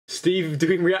KpopSteve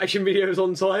doing reaction videos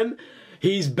on time.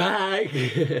 He's back.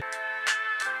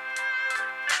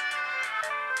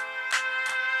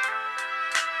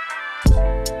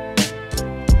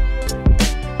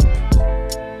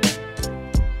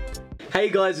 Hey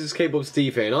guys, it's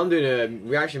KpopSteve here, and I'm doing a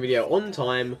reaction video on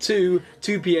time to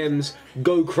 2PM's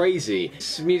Go Crazy.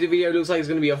 This music video looks like it's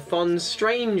going to be a fun,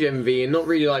 strange MV, and not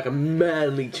really like a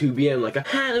manly 2PM, like a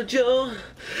Hello Joe,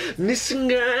 listen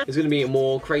girl. It's going to be a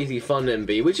more crazy, fun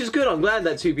MV, which is good. I'm glad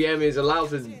that 2PM is allowed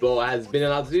to, or has been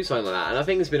allowed to do something like that, and I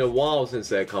think it's been a while since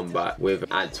their comeback with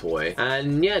ADTOY.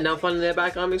 And yeah, now finally they're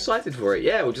back, I'm excited for it.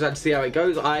 Yeah, we'll just have to see how it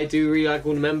goes. I do really like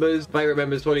all the members. Favourite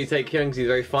member is probably Taekyung because he's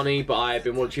very funny, but I've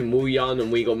been watching Wooyeon and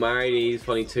We Got Married, he's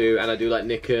funny too, and I do like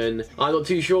Nickon. I'm not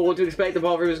too sure what to expect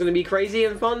apart from it's going to be crazy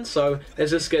and fun, so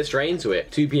let's just get straight into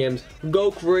it. 2PM's Go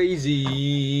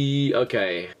Crazy.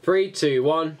 Okay, 3, 2,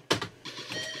 1.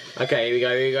 Okay, here we go,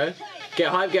 here we go.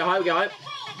 Get hype, get hype, get hype.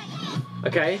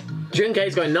 Okay,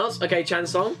 Junkei's going nuts. Okay,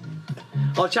 Chansung.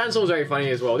 Oh, Chansung's very funny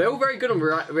as well. They're all very good on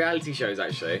reality shows,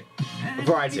 actually.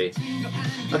 Variety.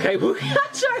 Okay,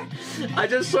 sorry. I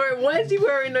just saw it. Why is he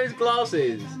wearing those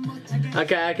glasses?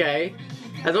 Okay, okay.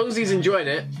 As long as he's enjoying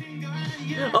it.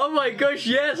 Oh my gosh,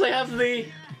 yes, I have the...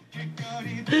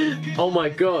 Oh my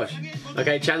gosh.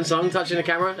 Okay, Chansung touching the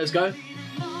camera. Let's go.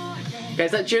 Okay,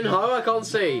 is that Junho? I can't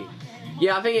see.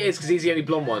 Yeah, I think it is because he's the only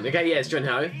blonde one. Okay, yeah, it's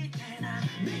Junho.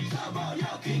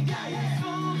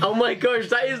 Oh my gosh,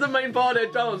 that is the main part of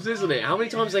their dance, isn't it? How many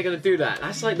times are they going to do that?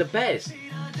 That's like the best.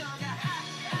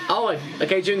 Oh,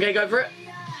 okay, Junkei, go for it.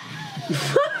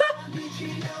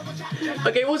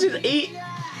 Okay, what's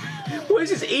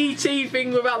this ET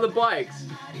thing without the bikes?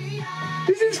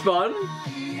 This is fun.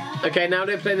 Okay, now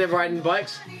they're playing their riding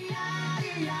bikes.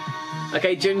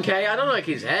 Okay, Junkei, I don't like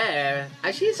his hair.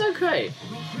 Actually, it's okay.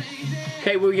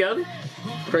 Okay, Wooyeon.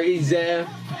 Crazy.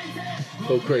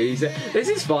 Go crazy. This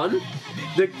is fun.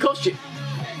 The costume.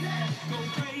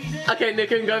 Okay,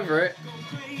 Nickon, go for it.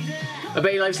 I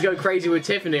bet he likes to go crazy with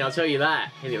Tiffany, I'll tell you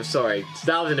that. Anyway, sorry,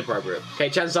 that was inappropriate. Okay,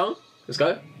 Chansung, let's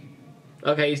go.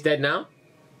 Okay, he's dead now.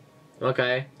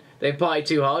 Okay, they've partied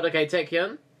too hard. Okay,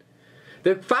 Taekyung.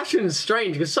 The fashion's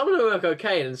strange because some of them work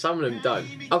okay and some of them don't.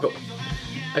 Oh, cool.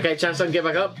 Okay, Chansung, get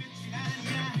back up.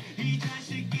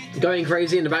 Going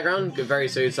crazy in the background. Good, very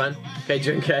soon, son. Okay,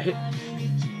 Junkei.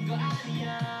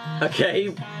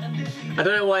 Okay. I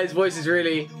don't know why his voice is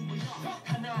really...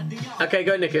 Okay,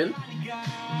 go Nickon.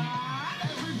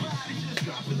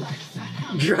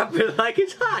 Drop it like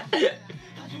it's hot.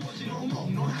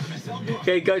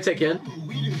 Okay, go Taekyung.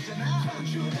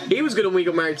 He was good on We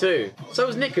Got Married too. So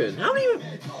was Nickon. How many?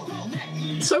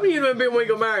 So many of them have been We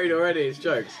Got Married already. It's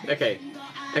jokes. Okay.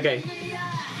 Okay.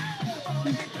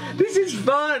 This is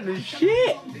fun.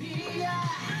 Shit.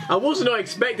 I was not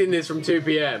expecting this from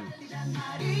 2PM.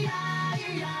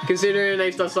 Considering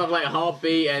they've done stuff like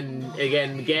Heartbeat and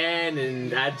again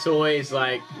and ADTOY, it's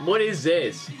like, what is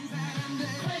this?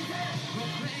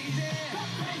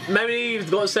 Maybe he's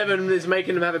got 7 is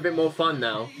making them have a bit more fun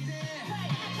now.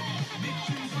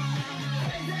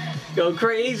 Go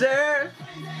crazy!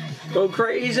 Go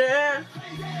crazy!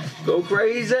 Go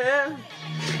crazy!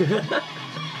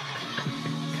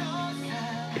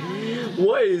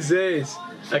 What is this?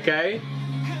 Okay.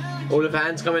 All the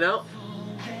fans coming out.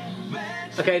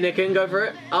 Okay, Nickon, go for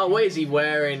it. Oh, what is he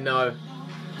wearing? No.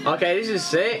 Okay, this is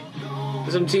sick.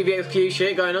 There's some TVXQ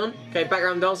shit going on. Okay,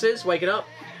 background dances, waking up.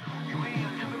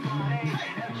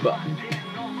 But,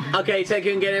 okay,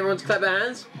 Taekyung, get everyone to clap their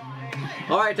hands.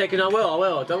 Alright, Taekyung, I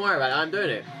will. Don't worry about it, I'm doing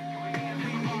it.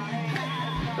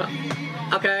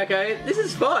 Okay, okay, this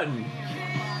is fun.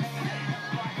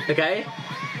 Okay.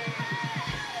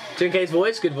 Junkei's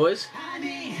voice, good voice.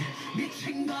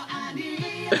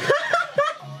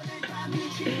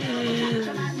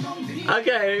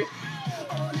 Okay.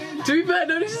 To be fair,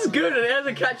 no, this is good and it has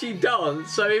a catchy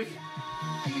dance, so if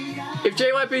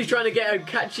JYP is trying to get a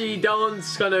catchy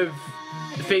dance kind of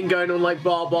thing going on like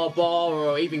bar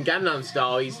or even Gangnam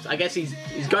Style, I guess he's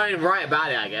going right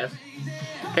about it, I guess.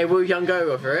 Okay, Wooyeon,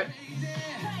 go for it.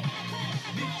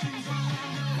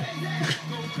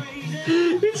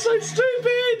 It's so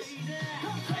stupid!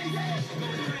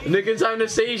 Nickon's having a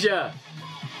seizure.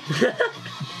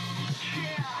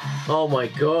 Oh my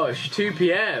gosh,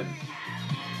 2PM.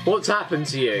 What's happened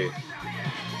to you?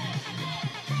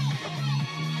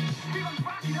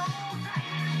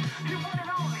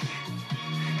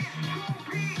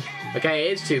 Okay,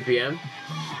 it is 2PM.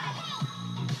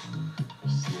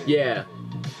 Yeah.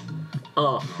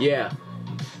 Yeah.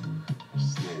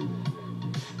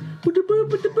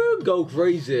 Go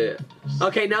crazy.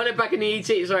 Okay, now they're back in the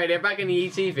ET. Sorry, they're back in the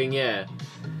ET thing, yeah.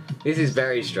 This is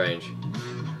very strange.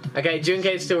 Okay,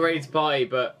 Junke's still ready to party,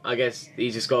 but I guess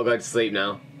he's just gotta go to sleep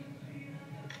now.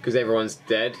 Because everyone's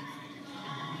dead.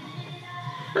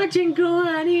 What is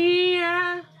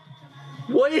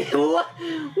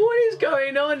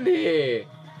going on here?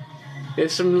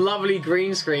 There's some lovely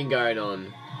green screen going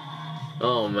on.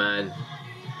 Oh man.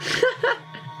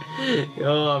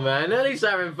 Oh man, at least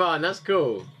having fun, that's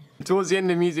cool. Towards the end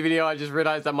of the music video, I just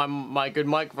realised that my good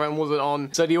microphone wasn't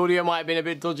on, so the audio might have been a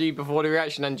bit dodgy before the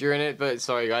reaction and during it, but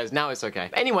sorry guys, now it's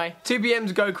okay. Anyway,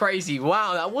 2PM's Go Crazy.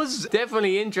 Wow, that was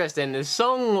definitely interesting. The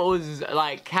song was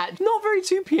like not very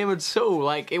 2PM at all.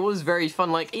 Like, it was very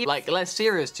fun, like less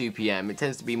serious 2PM. It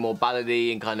tends to be more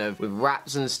ballady and kind of with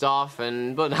raps and stuff,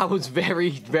 but that was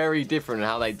very, very different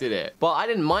how they did it. But I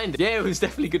didn't mind it. Yeah, it was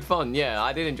definitely good fun. Yeah,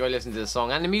 I did enjoy listening to the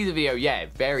song, and the music video, yeah,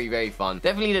 very, very fun.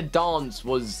 Definitely the dance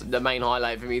was the main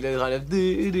highlight for me, the kind of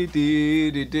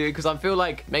because I feel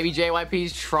like maybe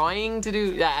JYP's trying to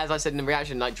do that, as I said in the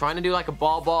reaction, like trying to do like a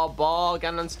bar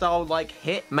Gangnam style like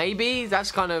hit. Maybe that's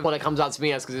kind of what it comes out to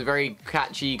me as, because it's a very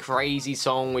catchy, crazy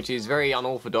song, which is very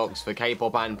unorthodox for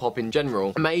K-pop and pop in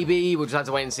general. Maybe we'll just have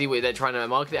to wait and see what they're trying to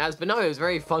market it as. But no, it was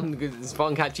very fun, it's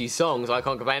fun, catchy song, so I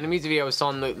can't complain. The music video was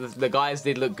fun. The guys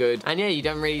did look good, and yeah, you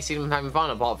don't really see them having fun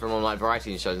apart from on like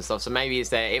variety shows and stuff. So maybe it's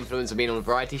their influence of being on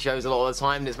variety shows a lot of the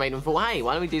time that's made them thought, hey,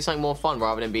 why don't we do something more fun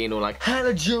rather than being all like,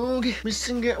 hello jog,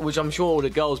 which I'm sure all the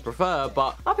girls prefer,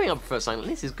 but I think I prefer something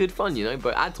like, this is good fun, you know.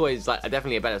 But ADTOY is like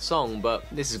definitely a better song, but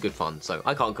this is good fun, so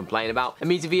I can't complain about a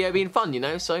music video being fun, you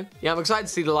know. So yeah, I'm excited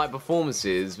to see the live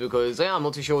performances, because yeah, I'm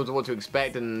not too sure what to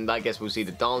expect, and I guess we'll see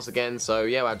the dance again, so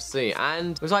yeah, we'll have to see.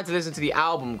 And I'm excited to listen to the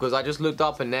album, because I just looked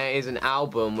up and there is an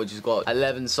album which has got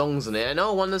 11 songs in it, and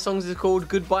oh, one of the songs is called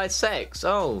Goodbye Sex.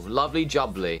 Oh, lovely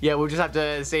jubbly. Yeah, we'll just have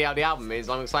to see how the album is.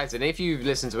 I'm excited, and if you've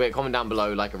listened to it, comment down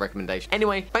below like a recommendation.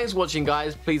 Anyway, thanks for watching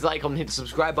guys. Please like, comment, hit the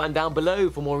subscribe button down below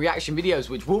for more reaction videos,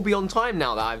 which will be on time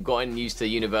now that I've gotten used to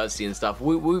university and stuff.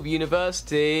 Whoop whoop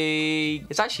university.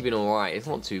 It's actually been alright, it's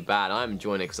not too bad. I'm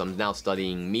enjoying it because I'm now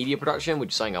studying media production,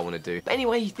 which is something I want to do. But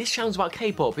anyway, this channel's about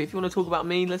K-pop. If you want to talk about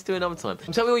me, let's do it another time.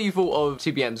 Tell me what you thought of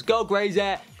 2PM's Go Crazy.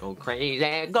 Go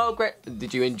crazy, go crazy.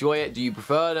 Did you enjoy it? Do you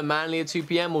prefer the manlier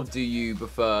 2PM, or do you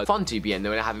prefer fun 2PM?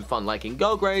 They're having fun, like in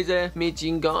Go Crazy,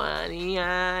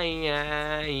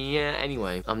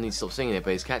 anyway, I need to stop singing it,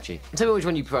 but it's catchy. Tell me which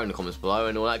one you prefer in the comments below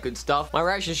and all that good stuff. My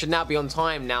reaction should now be on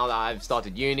time now that I've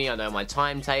started uni. I know my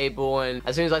timetable, and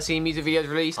as soon as I see music videos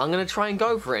released, I'm gonna try and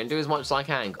go for it and do as much as I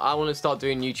can. I want to start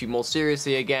doing YouTube more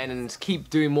seriously again and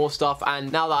keep doing more stuff.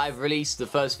 And now that I've released the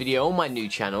first video on my new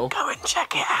channel, go and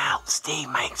check it out, Steve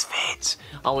Makes Vids.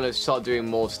 I want to start doing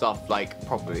more stuff like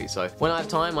properly, so when I have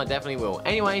time I definitely will.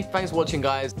 Anyway, thanks for watching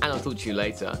guys, and I'll talk to you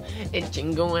later.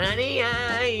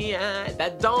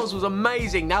 That dance was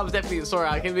amazing. That was definitely, sorry,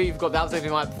 I can't believe you forgot, that was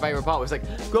definitely my favourite part. It was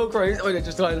like, go crazy. Oh,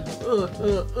 just like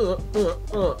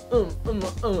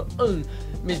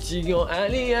Michigan,